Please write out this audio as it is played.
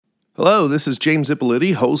Hello, this is James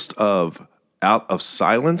Ippoliti, host of Out of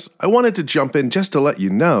Silence. I wanted to jump in just to let you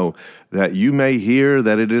know that you may hear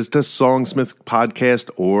that it is the Songsmith podcast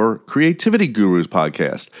or Creativity Gurus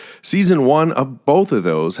podcast. Season 1 of both of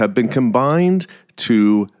those have been combined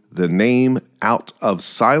to the name Out of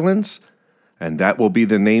Silence, and that will be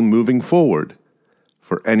the name moving forward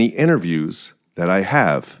for any interviews that I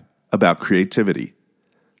have about creativity.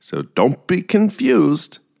 So don't be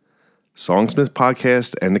confused. Songsmith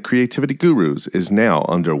Podcast and the Creativity Gurus is now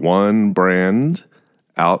under one brand,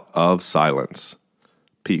 Out of Silence.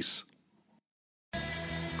 Peace.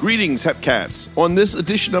 Greetings, Hepcats. On this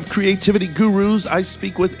edition of Creativity Gurus, I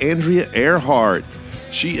speak with Andrea Earhart.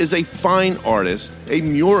 She is a fine artist, a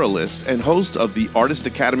muralist, and host of the Artist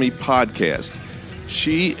Academy podcast.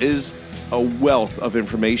 She is a wealth of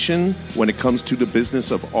information when it comes to the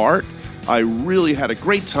business of art. I really had a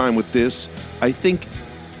great time with this. I think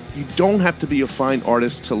you don't have to be a fine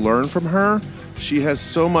artist to learn from her. She has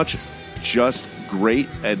so much just great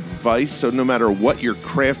advice. So no matter what your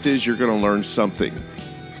craft is, you're going to learn something.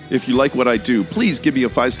 If you like what I do, please give me a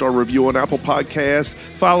 5-star review on Apple Podcasts.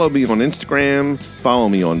 Follow me on Instagram. Follow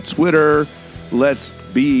me on Twitter. Let's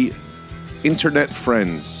be internet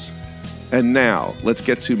friends. And now, let's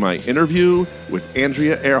get to my interview with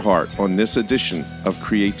Andrea Earhart on this edition of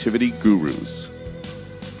Creativity Gurus.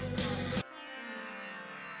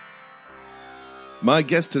 My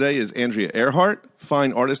guest today is Andrea Earhart,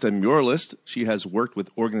 fine artist and muralist. She has worked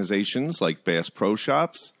with organizations like Bass Pro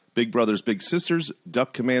Shops, Big Brothers Big Sisters,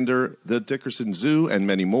 Duck Commander, the Dickerson Zoo, and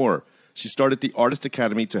many more. She started the Artist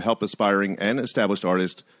Academy to help aspiring and established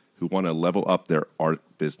artists who want to level up their art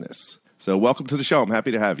business. So welcome to the show. I'm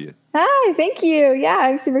happy to have you. Hi, thank you. Yeah,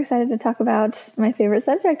 I'm super excited to talk about my favorite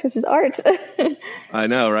subject, which is art. I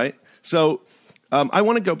know, right? So I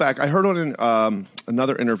want to go back. I heard on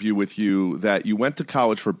another interview with you that you went to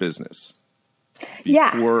college for business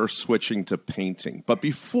before switching to painting. But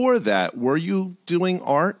before that, were you doing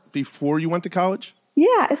art before you went to college?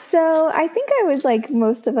 Yeah, so I think I was like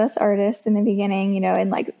most of us artists in the beginning, in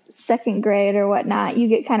like second grade or whatnot, you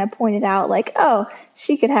get kind of pointed out like, oh,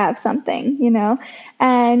 she could have something,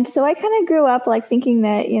 And so I kind of grew up like thinking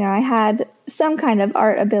that, I had some kind of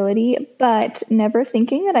art ability, but never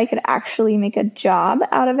thinking that I could actually make a job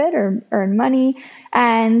out of it or earn money.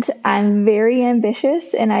 And I'm very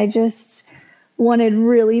ambitious and I just wanted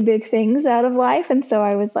really big things out of life. And so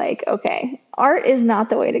I was like, okay, art is not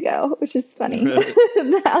the way to go, which is funny.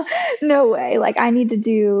 No way. Like I need to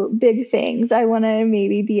do big things. I want to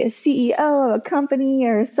maybe be a CEO of a company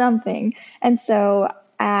or something. And so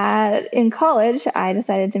in college, I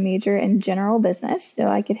decided to major in general business so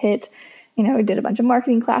I could hit, we did a bunch of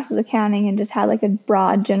marketing classes, accounting, and just had like a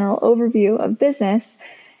broad general overview of business.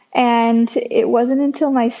 And it wasn't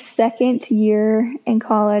until my second year in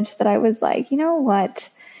college that I was like, you know what?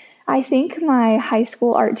 I think my high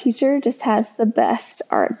school art teacher just has the best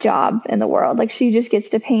art job in the world. Like she just gets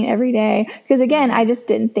to paint every day. Because again, I just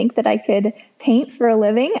didn't think that I could paint for a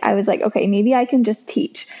living. I was like, okay, maybe I can just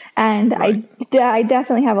teach. And right. I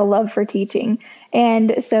definitely have a love for teaching.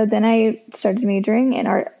 And so then I started majoring in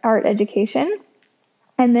art education.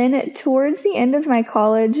 And then towards the end of my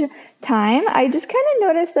college time, I just kind of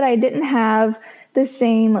noticed that I didn't have the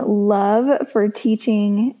same love for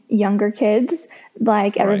teaching younger kids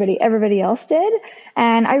like everybody else did.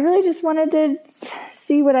 And I really just wanted to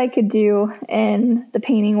see what I could do in the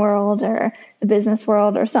painting world or the business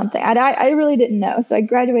world or something. I really didn't know. So I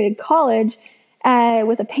graduated college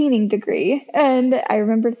with a painting degree. And I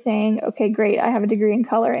remember saying, okay, great. I have a degree in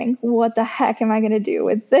coloring. What the heck am I going to do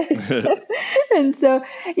with this? And so,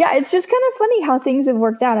 yeah, it's just kind of funny how things have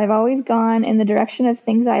worked out. I've always gone in the direction of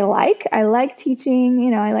things I like. I like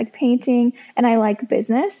teaching, I like painting, and I like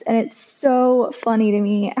business. And it's so funny to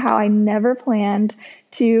me how I never planned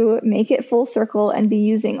to make it full circle and be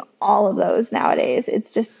using all of those nowadays.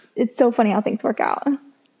 It's so funny how things work out.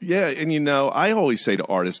 Yeah, and I always say to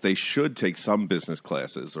artists they should take some business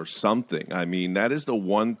classes or something. I mean, that is the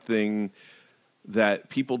one thing that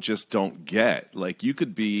people just don't get. Like, you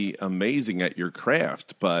could be amazing at your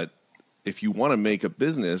craft, but if you want to make a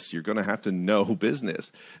business, you're going to have to know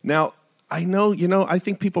business. Now, I know, I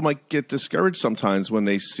think people might get discouraged sometimes when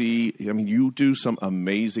they see, you do some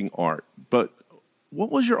amazing art, but what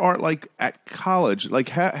was your art like at college? Like,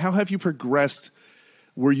 how have you progressed?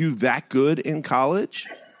 Were you that good in college?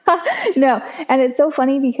 No. And it's so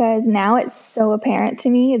funny because now it's so apparent to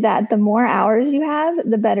me that the more hours you have,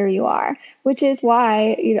 the better you are, which is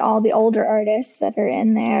why all the older artists that are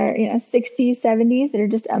in their 60s, 70s that are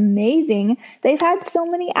just amazing, they've had so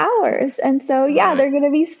many hours. And so, yeah, They're going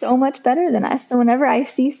to be so much better than us. So whenever I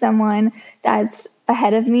see someone that's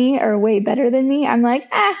ahead of me or way better than me, I'm like,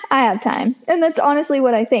 I have time. And that's honestly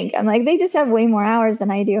what I think. I'm like, they just have way more hours than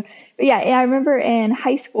I do. But yeah, I remember in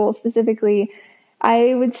high school specifically,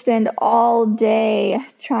 I would spend all day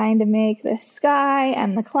trying to make the sky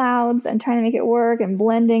and the clouds and trying to make it work and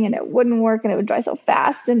blending, and it wouldn't work and it would dry so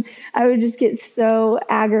fast. And I would just get so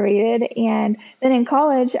aggravated. And then in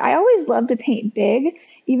college, I always loved to paint big.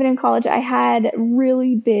 Even in college, I had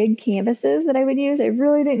really big canvases that I would use. I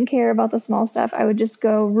really didn't care about the small stuff. I would just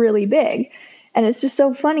go really big. And it's just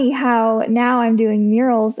so funny how now I'm doing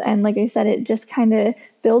murals, and like I said, it just kind of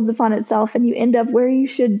builds upon itself, and you end up where you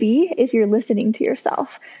should be if you're listening to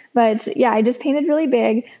yourself. But yeah, I just painted really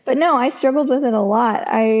big. But no, I struggled with it a lot.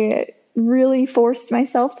 I really forced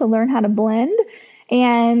myself to learn how to blend,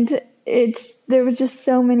 and there was just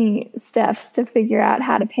so many steps to figure out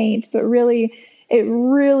how to paint. But really, it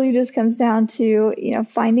really just comes down to,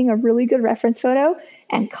 finding a really good reference photo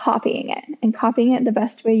and copying it the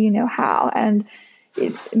best way you know how. And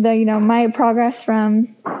my progress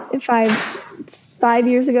from five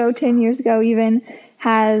years ago, 10 years ago even,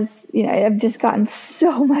 has, I've just gotten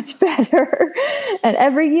so much better. And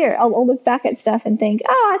every year I'll look back at stuff and think,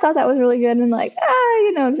 I thought that was really good. And like,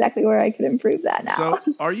 you know exactly where I could improve that now.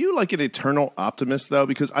 So are you like an eternal optimist though?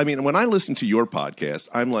 Because I mean, when I listen to your podcast,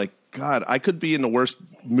 I'm like, God, I could be in the worst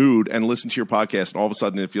mood and listen to your podcast, and all of a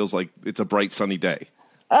sudden it feels like it's a bright, sunny day.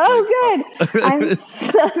 Oh, good.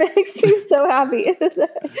 That makes me so happy.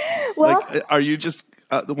 Well, are you just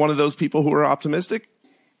one of those people who are optimistic?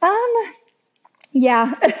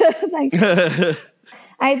 Yeah.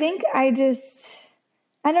 I think I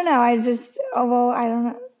don't know. I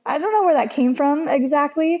don't know where that came from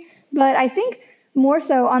exactly, but I think more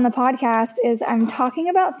so on the podcast is I'm talking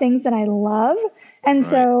about things that I love. And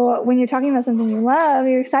so when you're talking about something you love,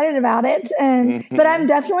 you're excited about it. But I'm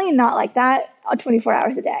definitely not like that 24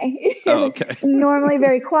 hours a day. Oh, okay. Normally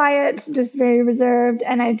very quiet, just very reserved.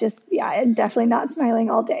 And I'm definitely not smiling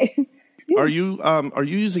all day. Are you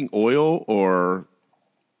using oil or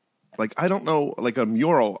like, I don't know, like a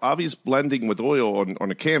mural, obvious blending with oil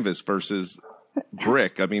on a canvas versus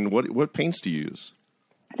brick? I mean, what paints do you use?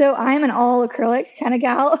 So I'm an all acrylic kind of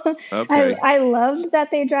gal. Okay. I love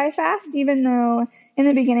that they dry fast, even though in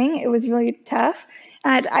the beginning it was really tough.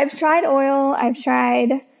 And I've tried oil. I've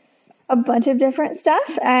tried a bunch of different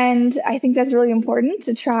stuff. And I think that's really important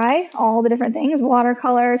to try all the different things,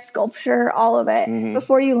 watercolor, sculpture, all of it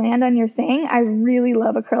before you land on your thing. I really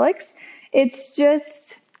love acrylics. It's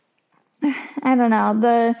just, I don't know,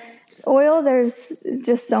 the oil, there's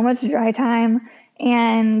just so much dry time,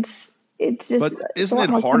 and it's just. But isn't it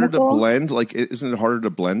harder to blend? Like, isn't it harder to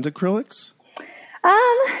blend acrylics?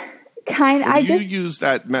 Kind. Do you use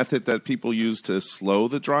that method that people use to slow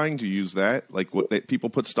the drying? Do you use that? Like, people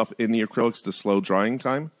put stuff in the acrylics to slow drying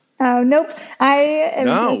time? Oh, nope. I am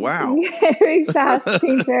a very fast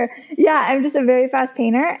painter. Yeah, I'm just a very fast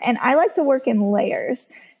painter, and I like to work in layers.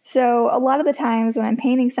 So a lot of the times when I'm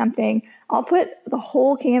painting something, I'll put the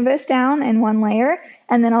whole canvas down in one layer,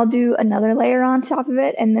 and then I'll do another layer on top of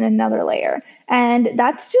it, and then another layer. And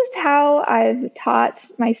that's just how I've taught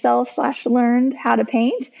myself / learned how to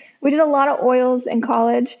paint. We did a lot of oils in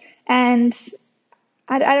college, and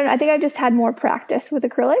I think I just had more practice with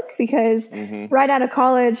acrylic, because right out of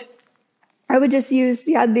college, I would just use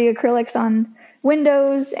the acrylics on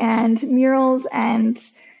windows and murals, and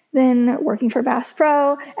then working for Bass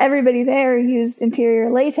Pro, everybody there used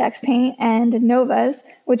interior latex paint and Novas,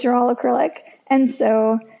 which are all acrylic. And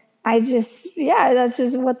so that's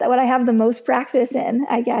just what I have the most practice in,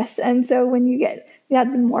 I guess. And so when you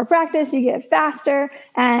have the more practice, you get faster,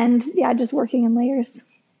 and just working in layers.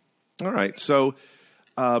 All right. So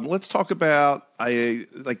let's talk about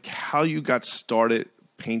how you got started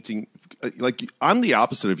painting. Like, I'm the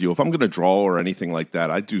opposite of you. If I'm going to draw or anything like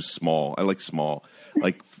that, I do small. I like small.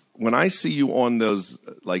 Like, when I see you on those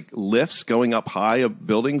like lifts going up high of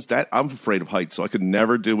buildings, that I'm afraid of heights, so I could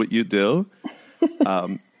never do what you do.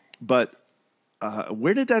 But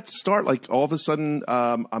where did that start? Like, all of a sudden,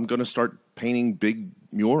 I'm going to start painting big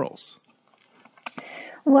murals.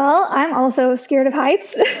 Well, I'm also scared of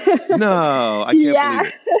heights. No, I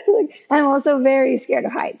can't believe it. I'm also very scared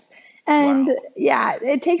of heights. And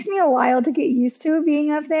it takes me a while to get used to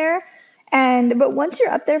being up there. But once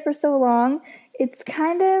you're up there for so long, it's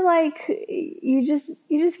kind of like you just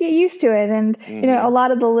get used to it. And, a lot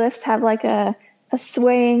of the lifts have like a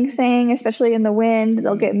swaying thing, especially in the wind.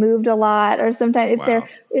 They'll get moved a lot, or sometimes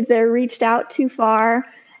if they're reached out too far.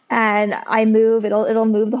 and I move, it'll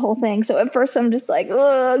move the whole thing. So at first I'm just like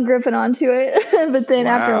gripping onto it, but then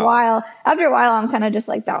after a while, I'm kind of just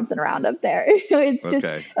like bouncing around up there. It's just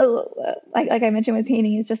like I mentioned with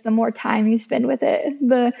painting, it's just the more time you spend with it,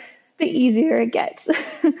 the easier it gets.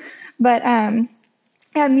 But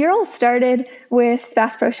mural started with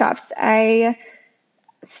Bass Pro Shops. I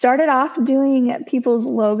started off doing people's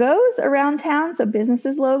logos around town, so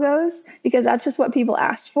businesses' logos, because that's just what people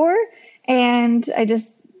asked for, and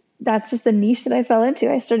that's just the niche that I fell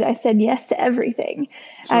into. I said yes to everything.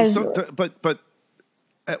 But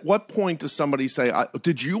at what point does somebody say,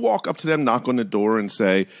 did you walk up to them, knock on the door and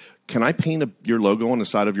say, can I paint your logo on the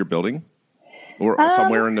side of your building or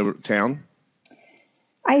somewhere in the town?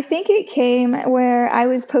 I think it came where I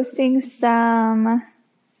was posting some,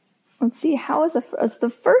 let's see, how was the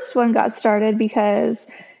first one got started, because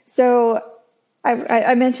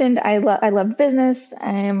I mentioned I love business.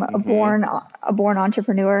 I'm a born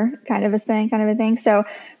entrepreneur kind of a thing. So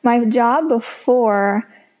my job before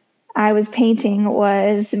I was painting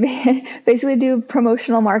was basically do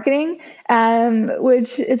promotional marketing,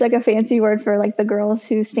 which is like a fancy word for like the girls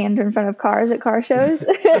who stand in front of cars at car shows.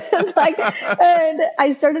 And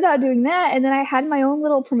I started out doing that, and then I had my own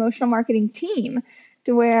little promotional marketing team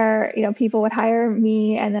to where, people would hire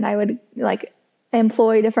me, and then I would like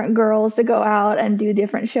employ different girls to go out and do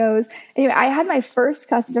different shows. Anyway, I had my first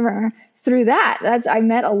customer through that. I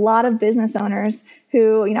met a lot of business owners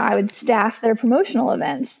who, I would staff their promotional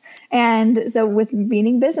events. And so with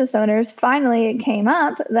meeting business owners, finally it came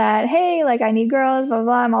up that, hey, like I need girls, blah, blah,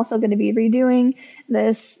 blah. I'm also going to be redoing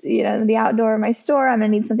this, the outdoor of my store. I'm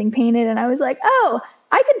going to need something painted. And I was like, oh,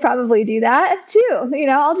 I could probably do that too.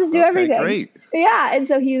 I'll just do everything. Great. Yeah. And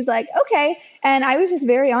so he was like, okay. And I was just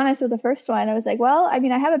very honest with the first one. I was like, well, I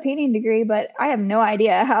mean, I have a painting degree, but I have no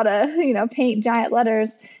idea how to, paint giant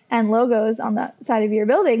letters and logos on the side of your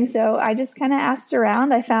building. So I just kind of asked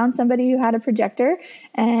around. I found somebody who had a projector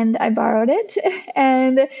and I borrowed it.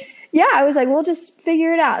 And yeah, I was like, we'll just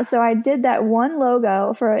figure it out. So I did that one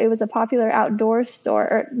logo it was a popular outdoor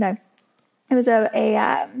store. It was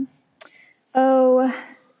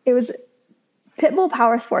it was Pitbull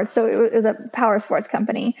Power Sports. So it was a power sports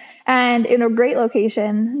company and in a great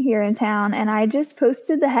location here in town. And I just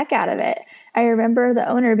posted the heck out of it. I remember the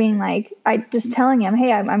owner being like, just telling him,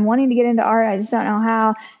 hey, I'm wanting to get into art. I just don't know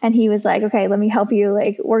how. And he was like, okay, let me help you.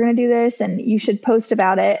 Like, we're going to do this. And you should post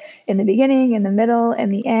about it in the beginning, in the middle,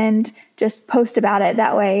 and the end. Just post about it.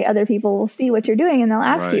 That way other people will see what you're doing and they'll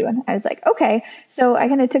ask you. And I was like, okay. So I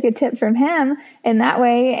kind of took a tip from him in that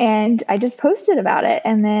way. And I just posted about it.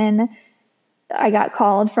 And then I got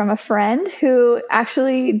called from a friend who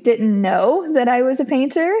actually didn't know that I was a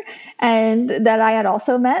painter and that I had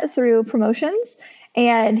also met through promotions.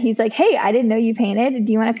 And he's like, hey, I didn't know you painted.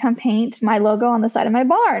 Do you want to come paint my logo on the side of my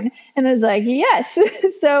barn? And I was like, yes.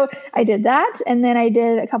 So I did that. And then I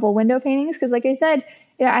did a couple window paintings because, like I said,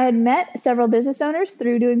 I had met several business owners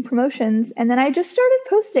through doing promotions, and then I just started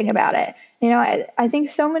posting about it. I think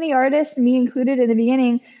so many artists, me included in the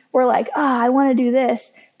beginning, were like, I want to do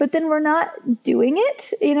this, but then we're not doing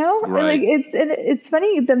it, Right. Like it's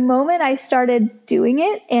funny. The moment I started doing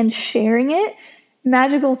it and sharing it,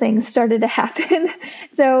 magical things started to happen.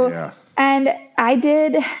 So, yeah. And I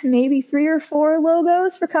did maybe 3 or 4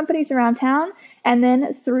 logos for companies around town. And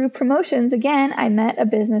then through promotions, again, I met a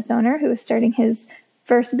business owner who was starting his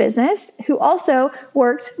first business, who also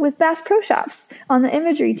worked with Bass Pro Shops on the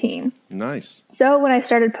imagery team. Nice. So when I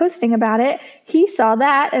started posting about it, he saw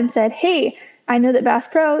that and said, hey, I know that Bass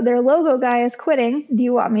Pro, their logo guy is quitting. Do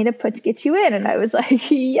you want me to get you in? And I was like,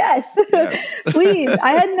 yes. Please.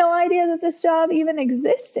 I had no idea that this job even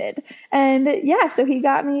existed. And yeah, so he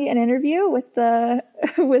got me an interview with the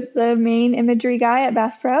main imagery guy at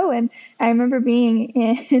Bass Pro. And I remember being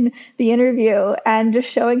in the interview and just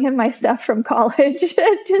showing him my stuff from college,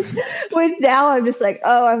 which now I'm just like,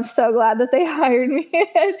 oh, I'm so glad that they hired me.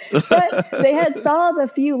 But they had saw the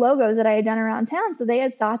few logos that I had done around town. So they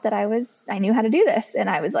had thought that I knew how to do this. And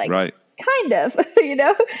I was like, right. Kind of,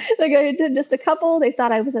 like I did just a couple. They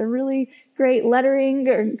thought I was a really great lettering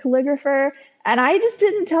or calligrapher. And I just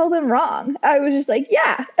didn't tell them wrong. I was just like,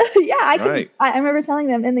 yeah, I can. Right. I remember telling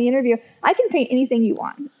them in the interview, I can paint anything you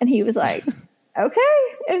want. And he was like, okay.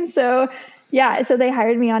 And so, yeah, so they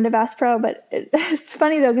hired me on to Bass Pro. But it's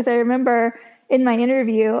funny though, because I remember in my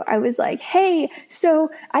interview, I was like, hey,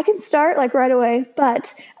 so I can start like right away,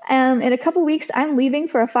 but in a couple weeks, I'm leaving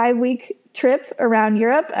for a 5-week trip around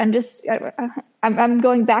Europe. I'm just, I'm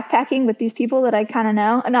going backpacking with these people that I kind of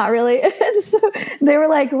know. Not really. So they were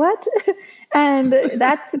like, what? And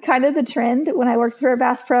that's kind of the trend. When I worked for a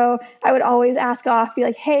Bass Pro, I would always ask off, be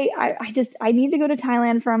like, hey, I need to go to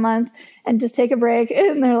Thailand for a month and just take a break.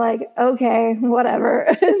 And they're like, okay, whatever.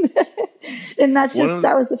 And that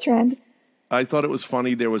was the trend. I thought it was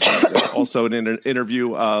funny. There was also an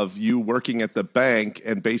interview of you working at the bank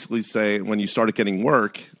and basically saying, when you started getting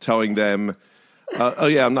work, telling them, oh,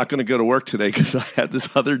 yeah, I'm not going to go to work today because I had this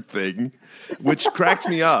other thing, which cracks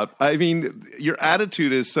me up. I mean, your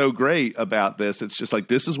attitude is so great about this. It's just like,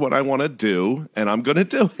 this is what I want to do, and I'm going to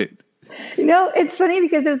do it. It's funny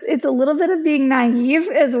because it's a little bit of being naive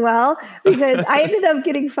as well, because I ended up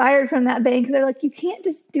getting fired from that bank. They're like, you can't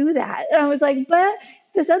just do that. And I was like, but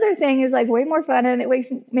this other thing is like way more fun and it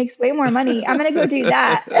makes way more money. I'm going to go do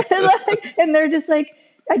that. And they're just like,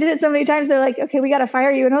 I did it so many times. They're like, okay, we got to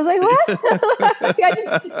fire you. And I was like, what?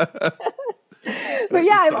 But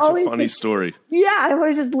yeah, I've always a funny story. Yeah, I've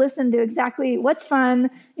always just listened to exactly what's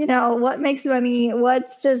fun, what makes money,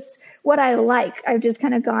 what's just what I like. I've just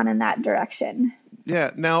kind of gone in that direction.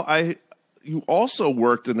 Yeah. Now, you also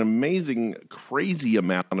worked an amazing, crazy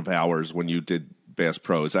amount of hours when you did Bass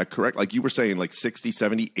Pro. Is that correct? Like you were saying, like 60,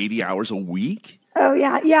 70, 80 hours a week? Oh,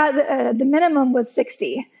 yeah. Yeah, the minimum was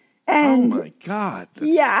 60. And, oh, my God.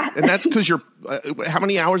 Yeah. And that's because you're how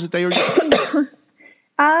many hours a day are you?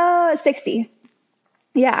 60.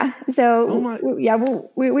 Yeah. So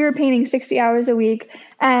we were painting 60 hours a week,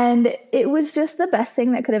 and it was just the best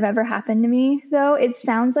thing that could have ever happened to me, though. It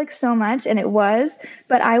sounds like so much, and it was,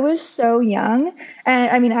 but I was so young.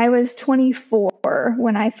 And I mean, I was 24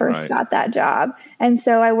 when I first got that job. And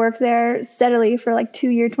so I worked there steadily for like 2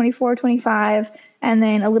 years, 24, 25, and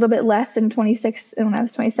then a little bit less than 26 when I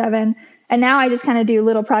was 27. And now I just kind of do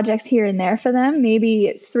little projects here and there for them. Maybe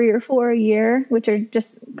it's 3 or 4 a year, which are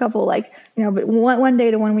just a couple but one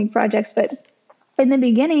day to 1 week projects. But in the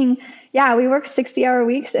beginning, we worked 60-hour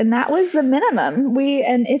weeks, and that was the minimum.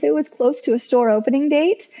 And if it was close to a store opening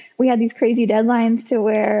date, we had these crazy deadlines to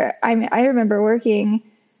where I remember working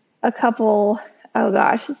a couple,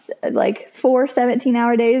 like 4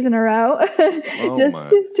 17-hour days in a row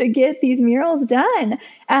to get these murals done.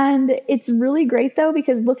 And it's really great though,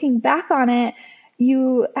 because looking back on it,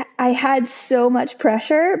 I had so much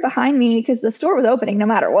pressure behind me because the store was opening no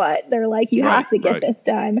matter what. They're like, you have to get this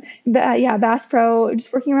done. But Bass Pro,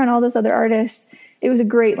 just working around all those other artists, it was a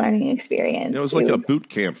great learning experience. It was like a boot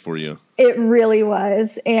camp for you. It really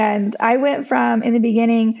was. And I went from, in the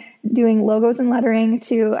beginning, doing logos and lettering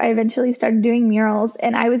to I eventually started doing murals.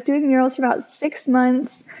 And I was doing murals for about 6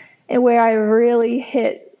 months, where I really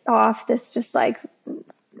hit off this just like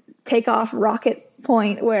takeoff rocket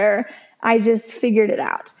point where I just figured it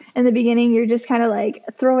out. In the beginning, you're just kind of like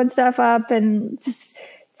throwing stuff up and just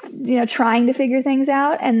trying to figure things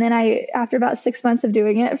out. And then after about 6 months of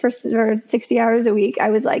doing it for 60 hours a week,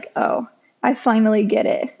 I was like, oh, I finally get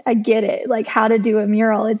it. I get it. Like how to do a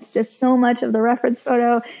mural. It's just so much of the reference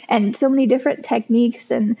photo and so many different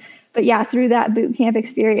techniques. But through that boot camp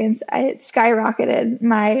experience, it skyrocketed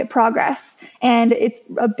my progress. And it's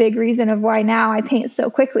a big reason of why now I paint so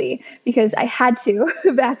quickly, because I had to.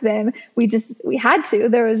 Back then. We had to.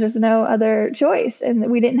 There was just no other choice. And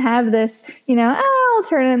we didn't have this, I'll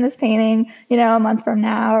turn in this painting, a month from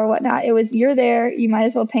now or whatnot. It was, you're there, you might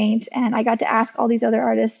as well paint. And I got to ask all these other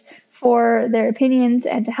artists for their opinions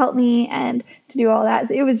and to help me and to do all that.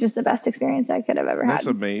 So it was just the best experience I could have ever had. That's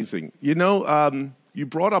amazing. You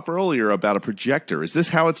brought up earlier about a projector. Is this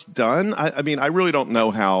how it's done? I mean, I really don't know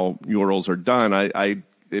how murals are done.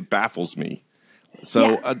 It baffles me.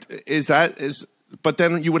 So but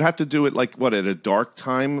then you would have to do it like what, at a dark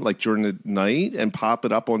time, like during the night, and pop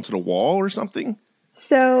it up onto the wall or something?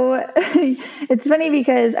 So it's funny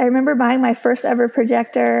because I remember buying my first ever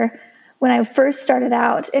projector when I first started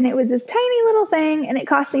out, and it was this tiny little thing, and it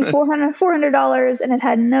cost me $400, and it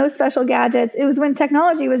had no special gadgets. It was when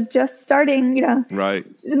technology was just starting,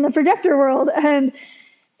 in the projector world. And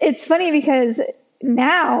it's funny because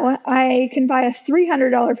now I can buy a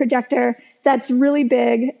 $300 projector that's really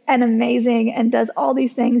big and amazing and does all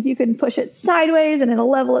these things. You can push it sideways and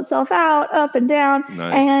it'll level itself out, up and down.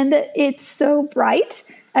 Nice. And it's so bright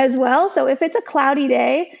as well. So if it's a cloudy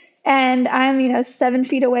day and I'm, 7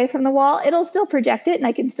 feet away from the wall, it'll still project it and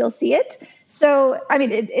I can still see it. So, I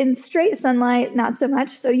mean, in straight sunlight, not so much.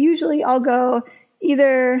 So usually I'll go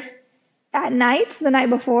either at night, the night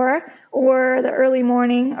before, or the early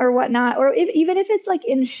morning or whatnot, or even if it's like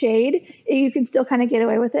in shade, you can still kind of get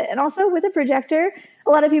away with it. And also with a projector, a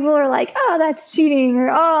lot of people are like, oh, that's cheating, or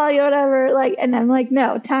oh, you know, whatever. Like, and I'm like,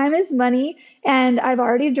 no, time is money, and I've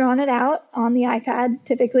already drawn it out on the iPad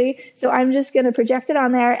typically, so I'm just going to project it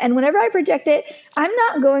on there. And whenever I project it, I'm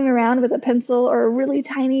not going around with a pencil or a really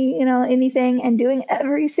tiny, you know, anything and doing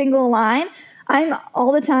every single line. I'm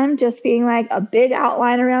all the time just being like a big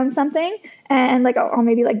outline around something, and like I'll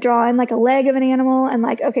maybe like draw in like a leg of an animal and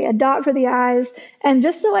like, okay, a dot for the eyes, and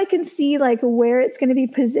just so I can see like where it's going to be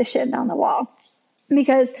positioned on the wall,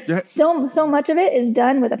 because so much of it is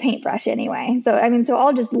done with a paintbrush anyway. So I mean, so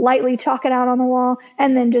I'll just lightly chalk it out on the wall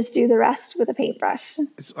and then just do the rest with a paintbrush.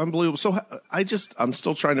 It's unbelievable. So I'm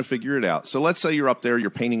still trying to figure it out. So let's say you're up there,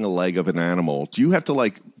 you're painting a leg of an animal. Do you have to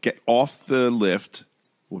like get off the lift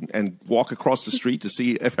and walk across the street to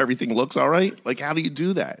see if everything looks all right? Like, how do you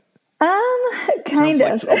do that? Kind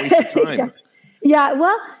of. Like a waste of time. Yeah.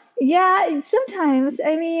 Well, yeah, sometimes.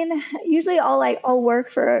 I mean, usually I'll work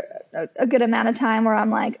for a good amount of time where I'm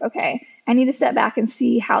like, okay, I need to step back and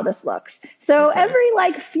see how this looks. So every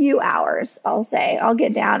like few hours, I'll say I'll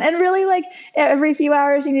get down, and really like every few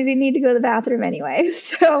hours you need to go to the bathroom anyway.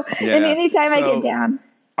 So and anytime I get down.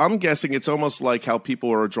 I'm guessing it's almost like how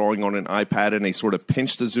people are drawing on an iPad and they sort of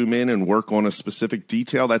pinch to zoom in and work on a specific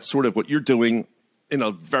detail. That's sort of what you're doing in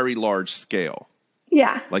a very large scale.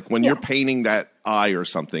 Yeah. Like when you're painting that eye or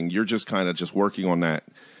something, you're just kind of just working on that.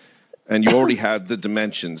 And you already have the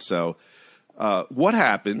dimensions. So what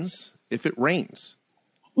happens if it rains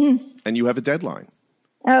and you have a deadline?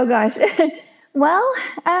 Oh, gosh. Well,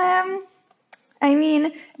 I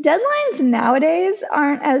mean, deadlines nowadays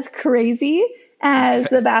aren't as crazy as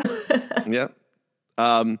the bathroom. Yeah.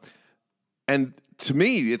 And to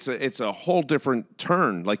me, it's a whole different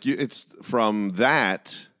turn. Like it's from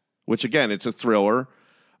that, which again, it's a thriller,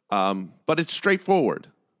 but it's straightforward,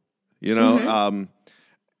 you know? Mm-hmm.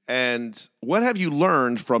 And what have you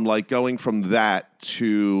learned from like going from that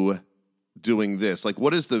to doing this? Like,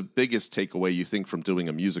 what is the biggest takeaway you think from doing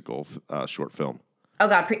a musical short film? Oh,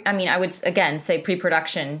 God. I would, again, say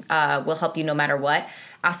pre-production will help you no matter what.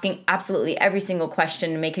 Asking absolutely every single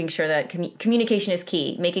question, making sure that communication is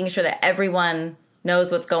key, making sure that everyone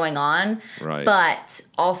knows what's going on, right. But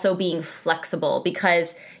also being flexible,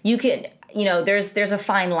 because you can, you know, there's a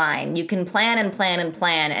fine line. You can plan and plan and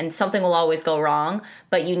plan, and something will always go wrong,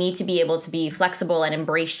 but you need to be able to be flexible and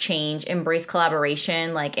embrace change, embrace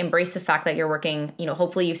collaboration, like embrace the fact that you're working, you know,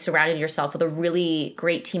 hopefully you've surrounded yourself with a really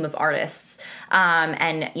great team of artists.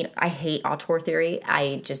 And, you know, I hate auteur theory.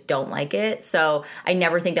 I just don't like it. So I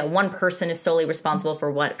never think that one person is solely responsible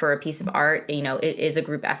for a piece of art. You know, it is a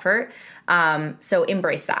group effort. So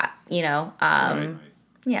embrace that, you know, right.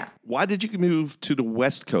 Yeah. Why did you move to the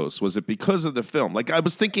West Coast? Was it because of the film? Like, I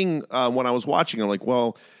was thinking when I was watching, I'm like,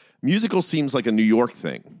 well, musical seems like a New York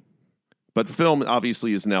thing, but film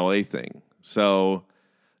obviously is an LA thing. So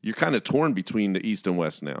you're kind of torn between the East and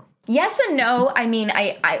West now. Yes and no. I mean,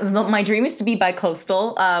 my dream is to be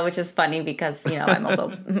bi-coastal, which is funny because, you know, I'm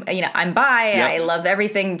also, you know, I'm bi. Yep. I love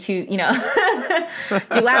everything to, you know,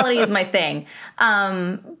 duality is my thing.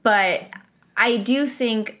 But I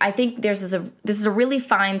think this is a really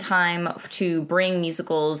fine time to bring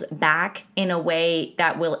musicals back in a way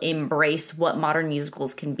that will embrace what modern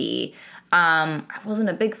musicals can be. I wasn't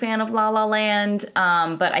a big fan of La La Land,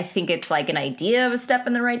 but I think it's like an idea of a step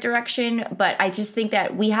in the right direction. But I just think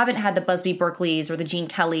that we haven't had the Busby Berkeleys or the Gene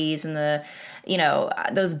Kellys and the, you know,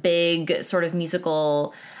 those big sort of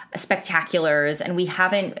musical spectaculars, and we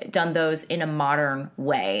haven't done those in a modern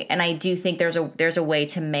way. And I do think there's a way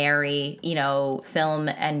to marry, you know, film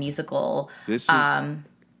and musical. This is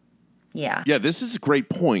yeah, this is a great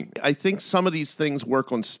point. I think some of these things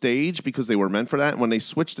work on stage because they were meant for that. And when they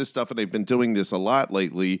switch this stuff, and they've been doing this a lot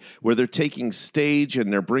lately, where they're taking stage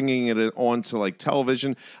and they're bringing it onto like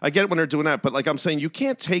television. I get it when they're doing that, but like I'm saying, you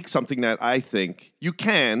can't take something that I think you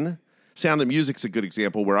can. Sound of Music's a good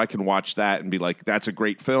example where I can watch that and be like, that's a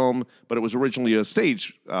great film, but it was originally a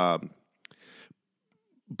stage. But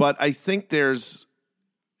I think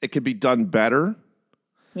it could be done better.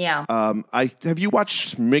 Yeah. Have you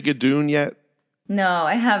watched Schmigadoon yet? No,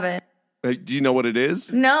 I haven't. Do you know what it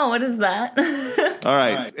is? No, what is that? All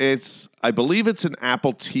right. I believe it's an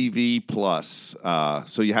Apple TV Plus.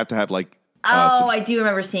 So you have to have like. I do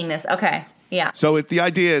remember seeing this. Okay. Yeah. So the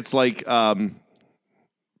idea, it's like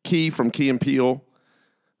Key from Key and Peele,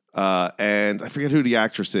 and I forget who the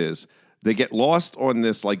actress is. They get lost on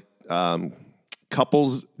this like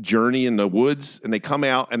couple's journey in the woods, and they come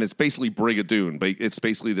out, and it's basically Brigadoon. But it's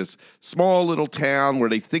basically this small little town where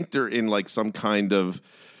they think they're in like some kind of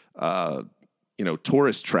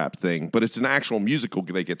tourist trap thing, but it's an actual musical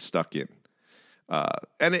they get stuck in.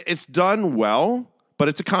 And it's done well, but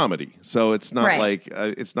it's a comedy. So it's not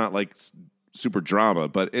like super drama,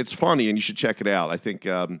 but it's funny and you should check it out. I think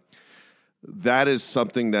that is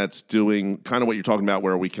something that's doing kind of what you're talking about,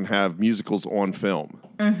 where we can have musicals on film.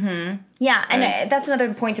 Mm-hmm. Yeah, and that's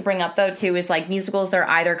another point to bring up, though, too, is like musicals, they're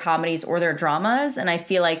either comedies or they're dramas. And I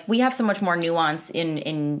feel like we have so much more nuance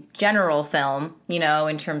in general film,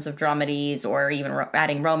 in terms of dramedies or even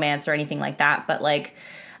adding romance or anything like that. But like,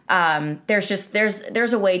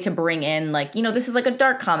 there's a way to bring in, like, this is like a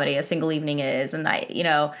dark comedy, A Single Evening is, and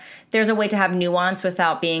there's a way to have nuance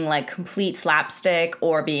without being like complete slapstick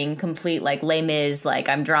or being complete like Les Mis, like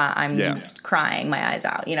I'm crying my eyes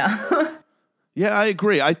out, Yeah, I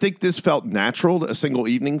agree. I think this felt natural. A Single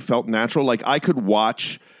Evening felt natural. Like I could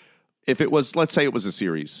watch, if it was, let's say it was a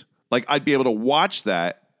series, like I'd be able to watch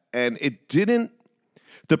that, and it didn't.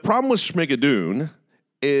 The problem with Schmigadoon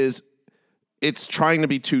is it's trying to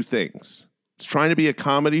be two things. It's trying to be a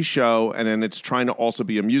comedy show, and then it's trying to also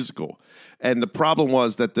be a musical. And the problem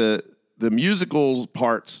was that the musical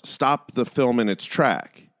parts stopped the film in its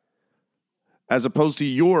track. As opposed to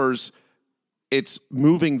yours, it's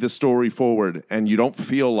moving the story forward, and you don't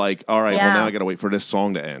feel like, all right, well, now I got to wait for this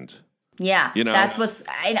song to end. Yeah, that's what's.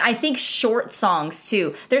 And I think short songs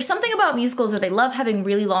too. There's something about musicals where they love having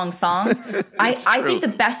really long songs. I think the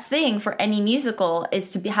best thing for any musical is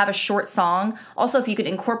to have a short song. Also, if you could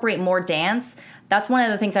incorporate more dance, that's one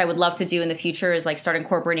of the things I would love to do in the future, is like start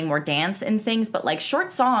incorporating more dance in things. But like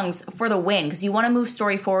short songs for the win, because you want to move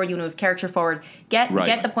story forward, you want to move character forward, get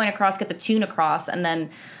the point across, get the tune across, and then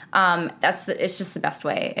it's just the best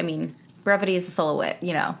way. I mean, brevity is the soul of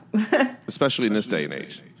wit, Especially in this day and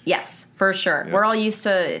age. Yes, for sure. Yeah. We're all used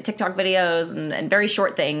to TikTok videos and very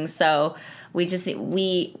short things, so we're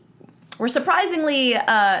surprisingly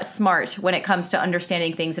smart when it comes to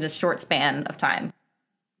understanding things in a short span of time.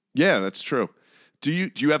 Yeah, that's true. Do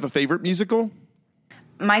you have a favorite musical?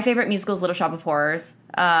 My favorite musical is Little Shop of Horrors.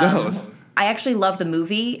 I actually love the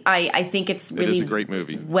movie. I think it is a great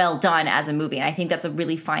movie. Well done as a movie, and I think that's a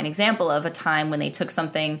really fine example of a time when they took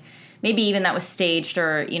something, maybe even that was staged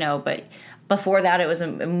or but before that it was a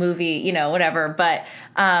movie, whatever. But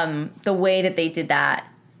the way that they did that,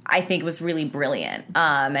 I think was really brilliant.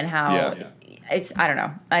 And how I don't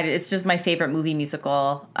know. It's just my favorite movie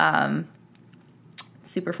musical.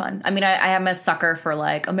 Super fun. I mean, I am a sucker for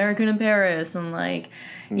like American in Paris and like,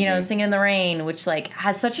 Singing in the Rain, which like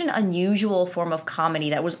has such an unusual form of comedy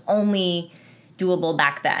that was only doable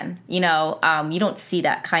back then. You don't see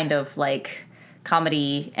that kind of like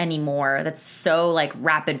comedy anymore. That's so like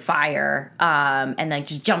rapid fire, and like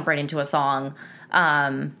just jump right into a song.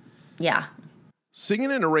 Yeah. Singing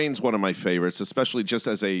in the Rain's one of my favorites, especially just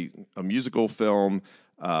as a musical film.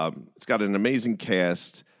 It's got an amazing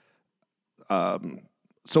cast.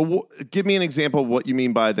 So give me an example of what you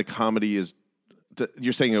mean by the comedy is.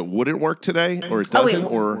 You're saying it wouldn't work today, or it doesn't,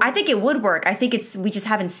 or I think it would work. I think we just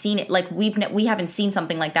haven't seen it. Like we haven't seen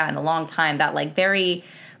something like that in a long time. That like very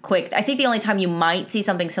quick. I think the only time you might see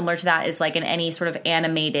something similar to that is like in any sort of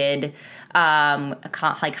animated,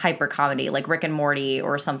 like hyper comedy, like Rick and Morty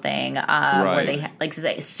or something, where they like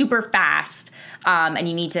super fast, and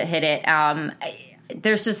you need to hit it.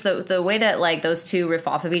 There's just the way that like those two riff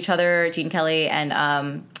off of each other, Gene Kelly and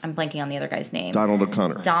I'm blanking on the other guy's name. Donald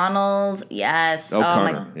O'Connor. Donald, yes.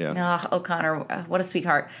 O'Connor, O'Connor, what a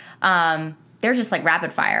sweetheart. They're just like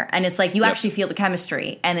rapid fire, and it's like you actually feel the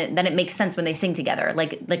chemistry, and then it makes sense when they sing together.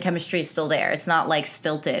 Like the chemistry is still there. It's not like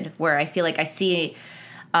stilted. Where I feel like I see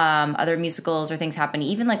other musicals or things happen,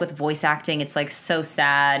 even like with voice acting, it's like so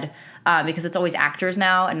sad. Because it's always actors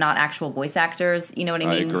now and not actual voice actors. You know what I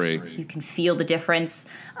mean? I agree. You can feel the difference.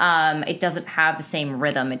 It doesn't have the same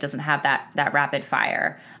rhythm. It doesn't have that rapid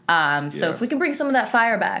fire. So if we can bring some of that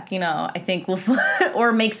fire back, I think we'll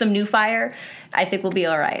or make some new fire, I think we'll be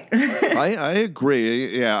all right. I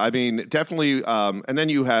agree. Yeah, I mean, definitely. And then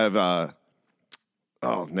you have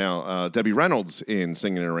Debbie Reynolds in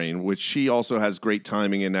Singing in the Rain, which she also has great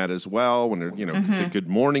timing in that as well. When they're, the Good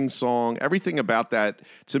Morning song, everything about that,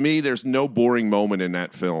 to me, there's no boring moment in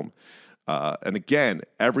that film. And again,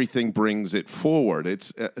 everything brings it forward.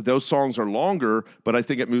 It's those songs are longer, but I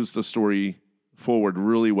think it moves the story forward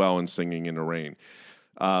really well in Singing in the Rain.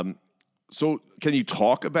 So can you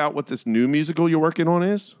talk about what this new musical you're working on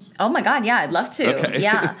is? Oh my God, yeah, I'd love to. Okay.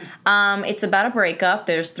 Yeah. It's about a breakup.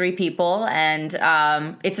 There's 3 people, and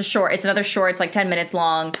it's another short. It's like 10 minutes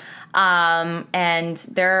long. And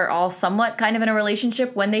they're all somewhat kind of in a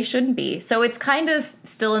relationship when they shouldn't be. So it's kind of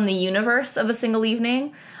still in the universe of A Single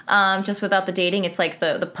Evening, just without the dating. It's like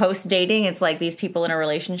the post-dating. It's like these people in a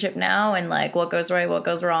relationship now, and like what goes right, what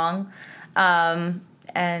goes wrong.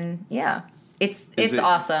 And yeah, it's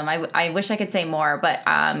awesome. I wish I could say more, but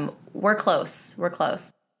we're close. We're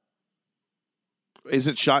close. Is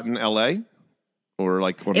it shot in L.A.? Or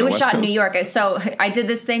like on it was West shot Coast? in New York. So I did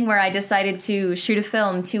this thing where I decided to shoot a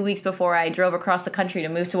film 2 weeks before I drove across the country to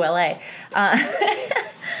move to LA,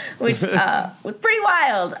 which was pretty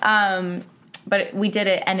wild. But we did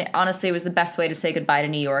it, and honestly, it was the best way to say goodbye to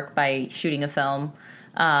New York, by shooting a film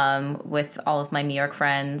with all of my New York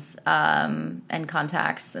friends and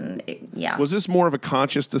contacts. And yeah. Was this more of a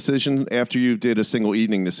conscious decision after you did A Single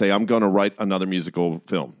Evening to say, I'm going to write another musical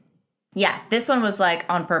film? Yeah, this one was like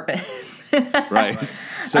on purpose. Right.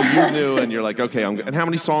 So you knew, and you're like, okay, and how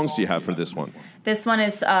many songs do you have for this one? This one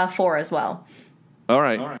is 4 as well. All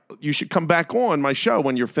right. You should come back on my show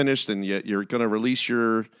when you're finished, and you're going to release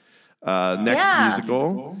your next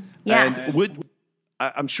musical. Yes. And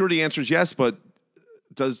I'm sure the answer is yes, but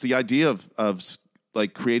does the idea of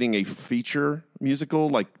like creating a feature musical,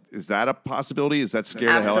 like, is that a possibility? Is that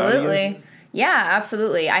scare the hell out of you? Yeah,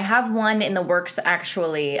 absolutely. I have one in the works,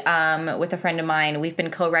 actually, with a friend of mine. We've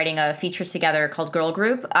been co-writing a feature together called Girl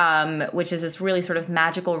Group, which is this really sort of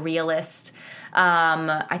magical realist,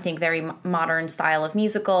 I think very modern style of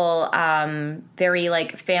musical, very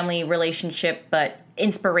like family relationship, but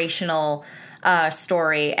inspirational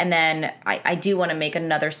story. And then I do want to make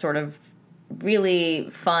another sort of really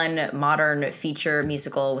fun, modern feature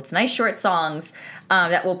musical with nice short songs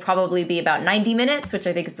that will probably be about 90 minutes, which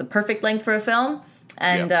I think is the perfect length for a film.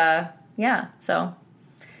 And so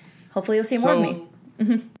hopefully you'll see more of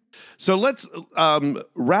me. So let's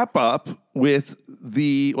wrap up with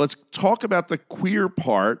let's talk about the queer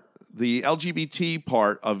part, the LGBT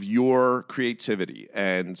part of your creativity,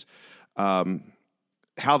 and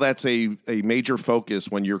how that's a major focus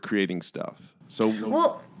when you're creating stuff.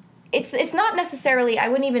 Well, It's not necessarily, I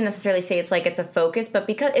wouldn't even necessarily say it's like it's a focus, but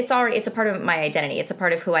because it's a part of my identity. It's a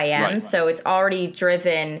part of who I am. Right. So it's already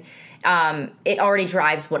driven, it already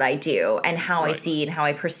drives what I do and how I see and how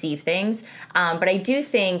I perceive things. But I do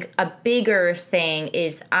think a bigger thing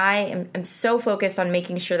is I'm so focused on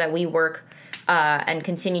making sure that we work and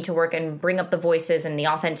continue to work and bring up the voices and the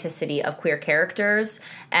authenticity of queer characters,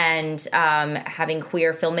 and having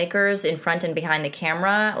queer filmmakers in front and behind the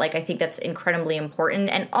camera. Like, I think that's incredibly important.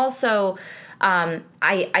 And also,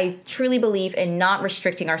 I truly believe in not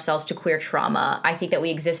restricting ourselves to queer trauma. I think that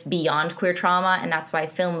we exist beyond queer trauma, and that's why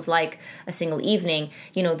films like A Single Evening,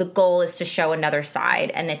 the goal is to show another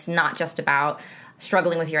side, and it's not just about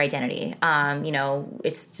struggling with your identity.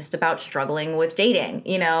 It's just about struggling with dating,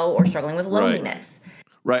 or struggling with loneliness.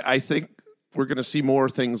 Right. I think we're going to see more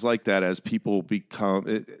things like that as people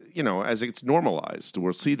become, as it's normalized.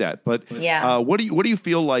 We'll see that. But what do you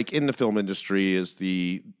feel like in the film industry is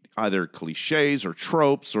the either cliches or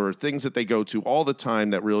tropes or things that they go to all the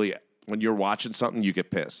time that really, when you're watching something, you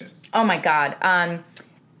get pissed? Oh my God.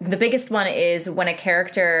 The biggest one is when a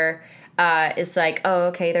character is like, oh,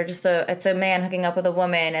 okay, it's a man hooking up with a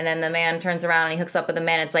woman, and then the man turns around and he hooks up with a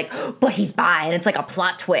man. It's like, but he's bi, and it's like a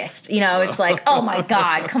plot twist. It's like, oh my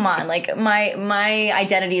God, come on, like my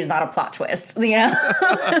identity is not a plot twist.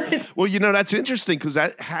 Well, that's interesting because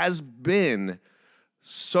that has been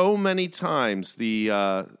so many times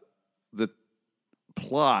the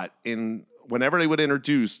plot in whenever they would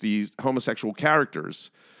introduce these homosexual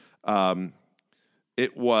characters.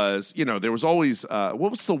 It was, there was always, what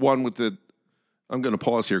was the one with I'm going to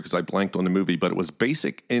pause here because I blanked on the movie, but it was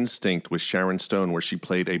Basic Instinct with Sharon Stone, where she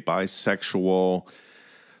played a bisexual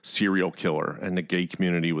serial killer, and the gay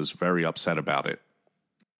community was very upset about it.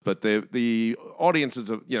 But the audiences,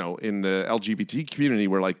 in the LGBT community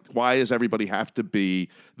were like, why does everybody have to be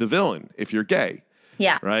the villain if you're gay?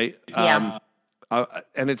 Yeah. Right? Yeah.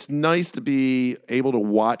 And it's nice to be able to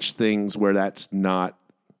watch things where that's not.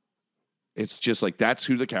 It's just like, that's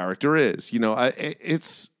who the character is.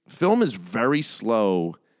 Film is very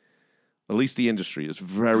slow. At least the industry is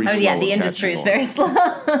very slow. Oh, yeah, the industry is very slow.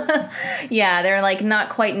 Yeah, they're like not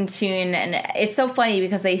quite in tune. And it's so funny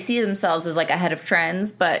because they see themselves as like ahead of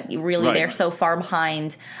trends, but really they're so far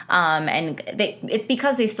behind. And it's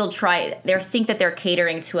because they still think that they're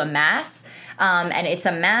catering to a mass. And it's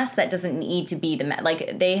a mass that doesn't need to be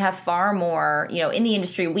like they have far more, in the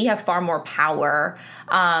industry, we have far more power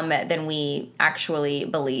than we actually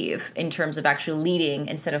believe in terms of actually leading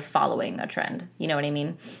instead of following a trend. You know what I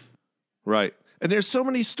mean? Right. And there's so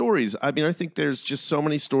many stories. I mean, I think there's just so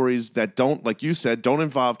many stories that don't, like you said, don't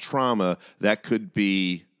involve trauma that could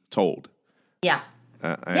be told. Yeah.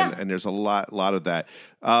 And there's a lot of that.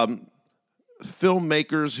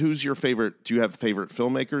 Filmmakers, who's your favorite? Do you have favorite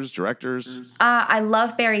filmmakers, directors? I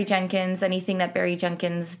love Barry Jenkins. Anything that Barry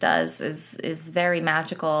Jenkins does is very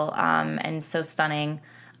magical and so stunning.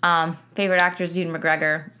 Favorite actor is Ewan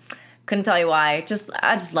McGregor. Couldn't tell you why. I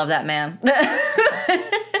just love that man.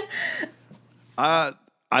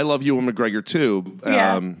 I love Ewan McGregor too.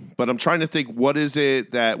 But I'm trying to think, what is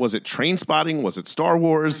it that, was it Trainspotting? Was it Star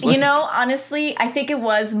Wars? Honestly, I think it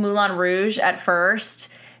was Moulin Rouge at first.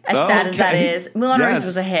 As sad as that is, Moulin Rouge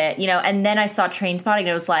was a hit, and then I saw Trainspotting and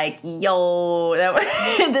it was like, yo,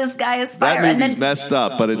 this guy is fire. That movie's messed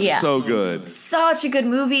up, but it's so good. Such a good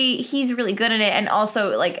movie. He's really good in it. And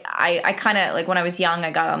also, like, I kind of, like, when I was young, I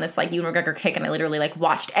got on this, like, Ewan McGregor kick and I literally, like,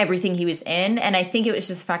 watched everything he was in. And I think it was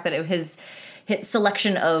just the fact that his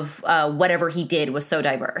selection of whatever he did was so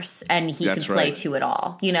diverse, and he could play to it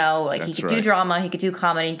all. He could do drama, he could do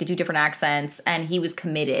comedy, he could do different accents, and he was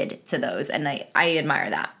committed to those. And I admire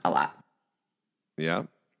that a lot. Yeah,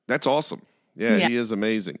 that's awesome. Yeah, he is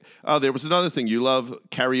amazing. Oh, there was another thing. You love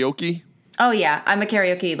karaoke? Oh yeah, I'm a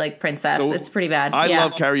karaoke princess. So it's pretty bad. I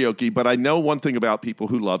love karaoke, but I know one thing about people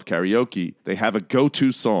who love karaoke. They have a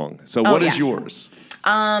go-to song. So what is yours?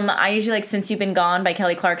 I usually like "Since You've Been Gone" by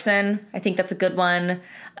Kelly Clarkson. I think that's a good one.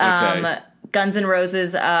 Guns N'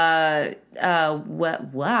 Roses. Wow,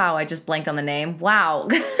 I just blanked on the name. Wow.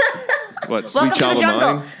 What? Sweet Child of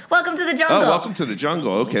Mine? Welcome to the Jungle. Oh, Welcome to the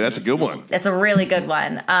Jungle. Okay, that's a good one. That's a really good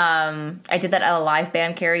one. I did that at a live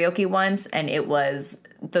band karaoke once, and it was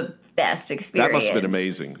the best experience. That must have been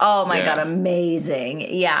amazing. Oh my God,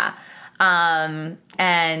 amazing. Yeah. And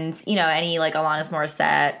any like Alanis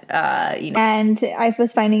Morissette, And I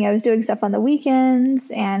was finding I was doing stuff on the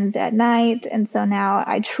weekends and at night. And so now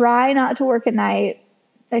I try not to work at night.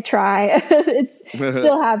 I try. It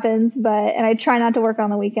still happens, and I try not to work on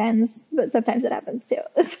the weekends, but sometimes it happens too.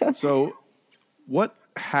 So what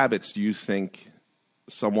habits do you think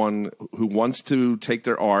someone who wants to take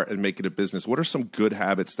their art and make it a business, what are some good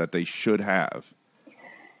habits that they should have?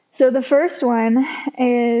 So the first one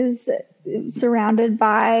is surrounded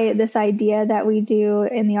by this idea that we do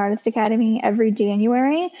in the Artist Academy every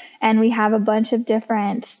January. And we have a bunch of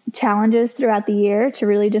different challenges throughout the year to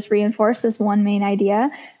really just reinforce this one main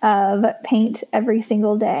idea of paint every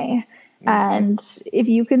single day. And if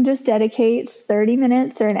you can just dedicate 30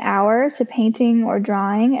 minutes or an hour to painting or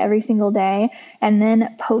drawing every single day, and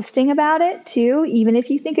then posting about it too, even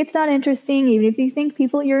if you think it's not interesting, even if you think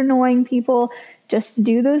you're annoying people, just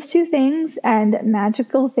do those two things and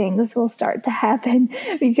magical things will start to happen.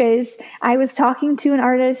 Because I was talking to an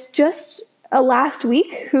artist just last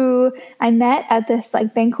week who I met at this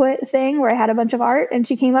like banquet thing where I had a bunch of art, and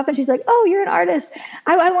she came up and she's like, "Oh, you're an artist.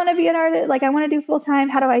 I want to be an artist. Like, I want to do full time.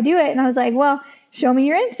 How do I do it?" And I was like, "Well, show me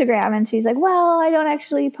your Instagram." And she's like, "Well, I don't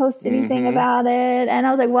actually post anything about it." And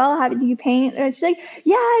I was like, "Well, how do you paint?" And she's like,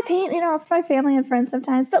 "Yeah, I paint, for my family and friends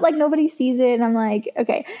sometimes, but like nobody sees it." And I'm like,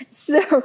 okay, so